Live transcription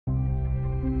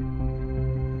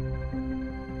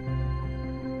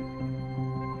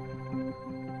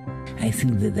I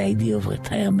think that the idea of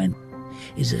retirement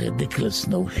is a ridiculous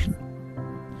notion.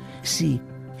 See,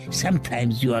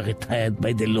 sometimes you are retired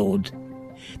by the Lord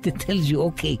that tells you,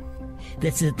 okay,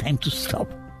 that's the time to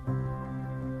stop.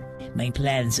 My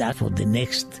plans are for the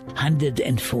next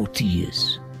 140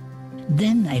 years.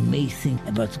 Then I may think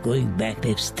about going back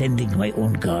and tending my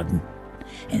own garden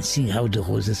and seeing how the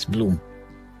roses bloom.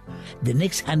 The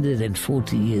next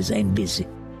 140 years I'm busy.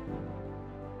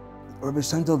 Rabbi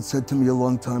Steinsaltz said to me a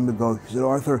long time ago, he said,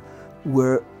 Arthur,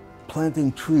 we're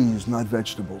planting trees, not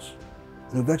vegetables.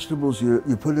 You know, vegetables, you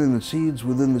put in the seeds,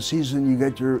 within the season you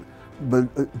get but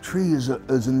a tree is an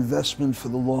investment for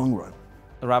the long run.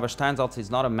 Rabbi Steinsaltz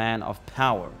is not a man of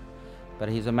power, but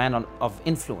he's a man of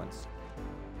influence.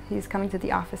 He's coming to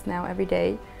the office now every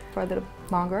day for a little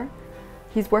longer.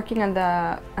 He's working on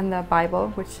the Bible,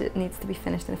 which needs to be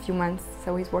finished in a few months,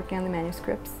 so he's working on the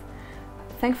manuscripts.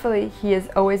 Thankfully, he has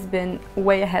always been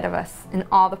way ahead of us in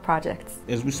all the projects.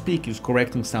 As we speak, he's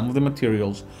correcting some of the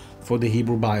materials for the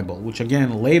Hebrew Bible, which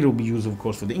again later will be used, of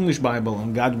course, for the English Bible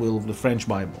and, God will, the French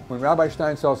Bible. When Rabbi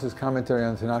Steinsaltz's commentary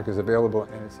on Tanakh is available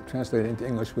and it's translated into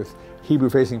English with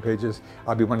Hebrew-facing pages,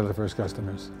 I'll be one of the first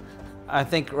customers. I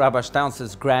think Rabbi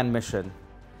Steinsaltz's grand mission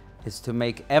is to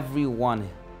make everyone,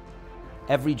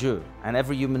 every Jew and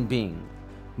every human being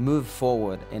move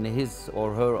forward in his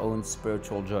or her own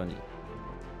spiritual journey.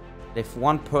 If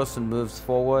one person moves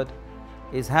forward,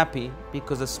 is happy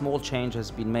because a small change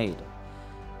has been made.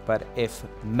 But if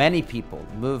many people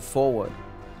move forward,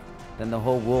 then the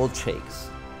whole world shakes.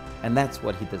 And that's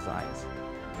what he desires.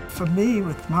 For me,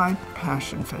 with my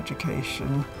passion for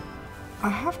education, I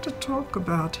have to talk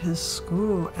about his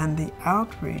school and the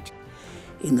outreach.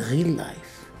 In real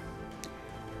life,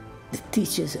 the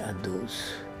teachers are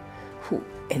those who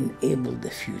enable the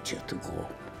future to grow.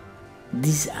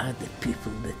 These are the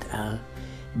people that are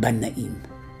Banaim,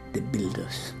 the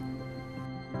builders.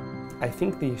 I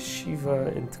think the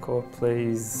yeshiva in Tekoa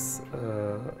plays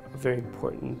a very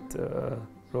important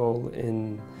role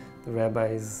in the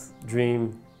rabbi's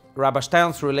dream. Rabbi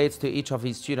Steinsaltz relates to each of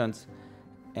his students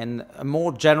in a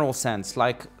more general sense,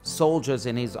 like soldiers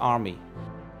in his army.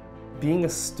 Being a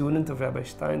student of Rabbi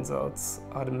Steinsaltz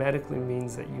automatically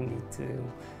means that you need to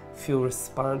feel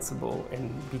responsible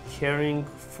and be caring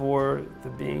for the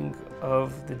being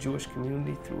of the Jewish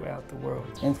community throughout the world.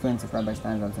 The influence of Rabbi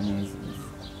Steinsaltz on me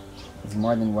is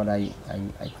more than what I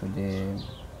could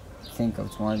think of.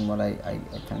 It's more than what I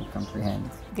can comprehend.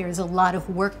 There's a lot of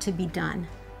work to be done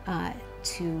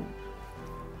to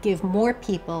give more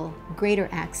people greater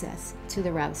access to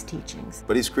the Rav's teachings.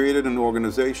 But he's created an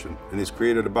organization, and he's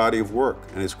created a body of work,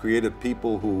 and he's created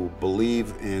people who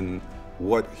believe in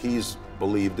what he's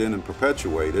believed in and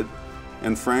perpetuated,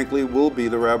 and frankly will be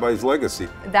the rabbi's legacy.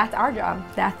 That's our job.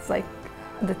 That's like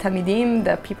the Talmidim,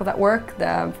 the people that work,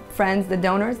 the friends, the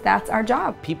donors, that's our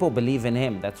job. People believe in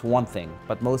him, that's one thing,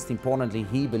 but most importantly,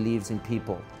 he believes in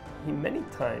people. He many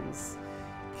times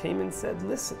came and said,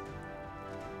 listen,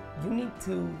 you need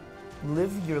to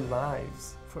live your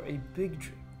lives for a big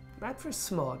dream, not for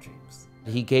small dreams.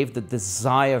 He gave the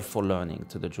desire for learning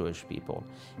to the Jewish people.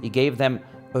 He gave them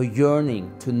a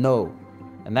yearning to know.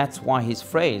 And that's why his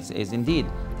phrase is indeed,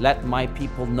 let my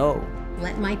people know.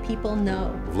 Let my people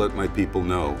know. Let my people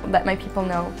know. Let my people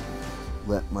know.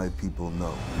 Let my people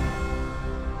know.